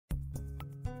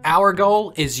Our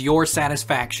goal is your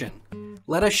satisfaction.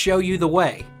 Let us show you the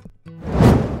way.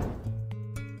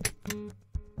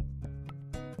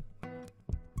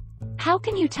 How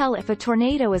can you tell if a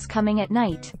tornado is coming at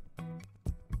night?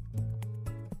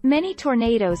 Many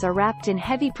tornadoes are wrapped in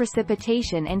heavy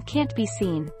precipitation and can't be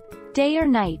seen. Day or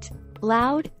night,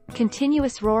 loud,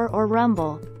 continuous roar or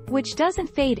rumble, which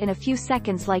doesn't fade in a few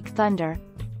seconds like thunder.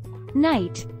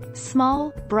 Night,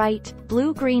 small, bright,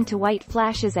 blue-green to white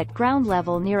flashes at ground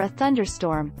level near a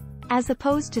thunderstorm, as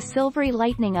opposed to silvery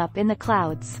lightning up in the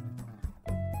clouds.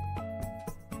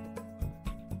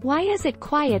 Why is it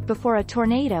quiet before a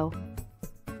tornado?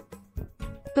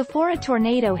 Before a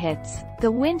tornado hits,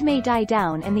 the wind may die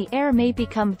down and the air may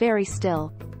become very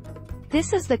still.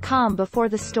 This is the calm before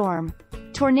the storm.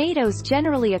 Tornadoes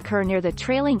generally occur near the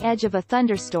trailing edge of a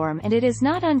thunderstorm, and it is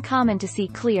not uncommon to see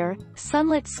clear,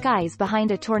 sunlit skies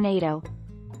behind a tornado.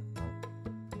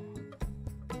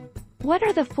 What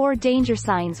are the 4 danger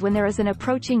signs when there is an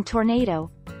approaching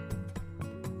tornado?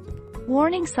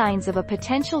 Warning signs of a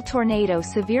potential tornado: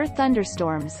 severe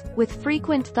thunderstorms, with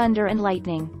frequent thunder and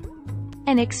lightning.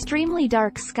 An extremely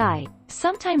dark sky,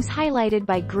 sometimes highlighted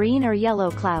by green or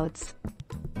yellow clouds.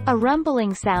 A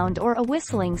rumbling sound or a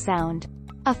whistling sound.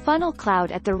 A funnel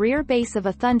cloud at the rear base of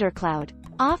a thundercloud,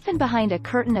 often behind a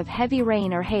curtain of heavy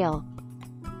rain or hail.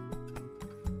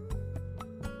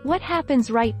 What happens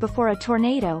right before a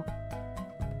tornado?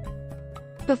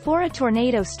 Before a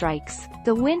tornado strikes,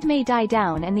 the wind may die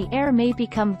down and the air may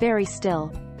become very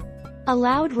still. A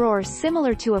loud roar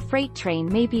similar to a freight train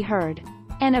may be heard.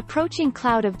 An approaching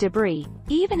cloud of debris,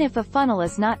 even if a funnel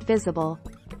is not visible.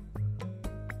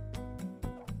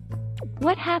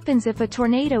 What happens if a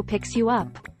tornado picks you up?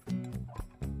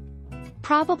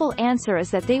 Probable answer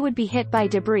is that they would be hit by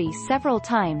debris several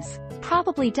times,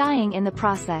 probably dying in the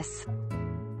process.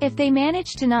 If they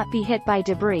manage to not be hit by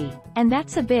debris, and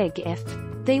that's a big if,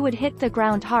 they would hit the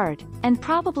ground hard, and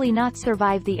probably not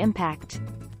survive the impact.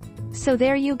 So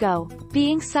there you go.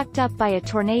 Being sucked up by a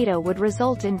tornado would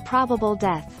result in probable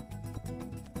death.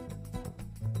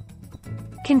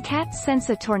 Can cats sense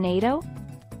a tornado?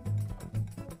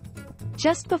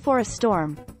 Just before a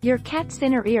storm, your cat's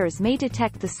inner ears may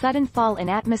detect the sudden fall in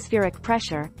atmospheric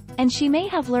pressure, and she may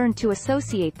have learned to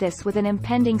associate this with an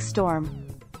impending storm.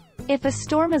 If a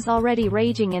storm is already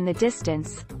raging in the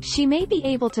distance, she may be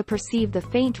able to perceive the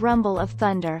faint rumble of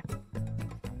thunder.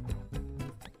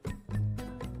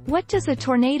 What does a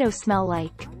tornado smell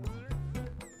like?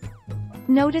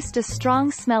 Noticed a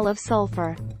strong smell of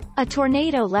sulfur. A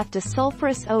tornado left a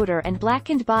sulfurous odor and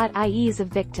blackened bodies of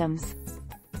victims.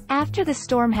 After the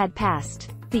storm had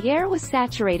passed, the air was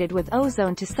saturated with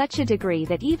ozone to such a degree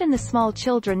that even the small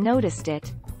children noticed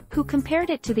it, who compared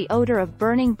it to the odor of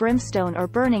burning brimstone or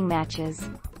burning matches.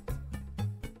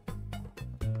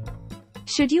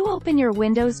 Should you open your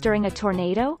windows during a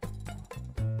tornado?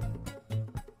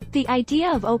 The idea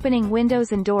of opening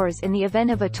windows and doors in the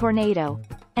event of a tornado,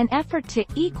 an effort to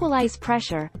equalize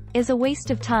pressure, is a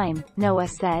waste of time, Noah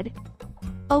said.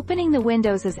 Opening the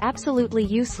windows is absolutely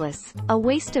useless, a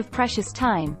waste of precious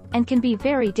time, and can be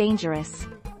very dangerous.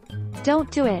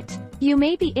 Don't do it. You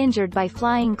may be injured by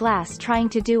flying glass trying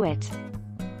to do it.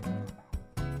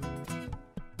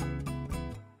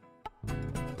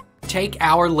 Take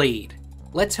our lead.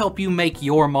 Let's help you make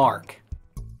your mark.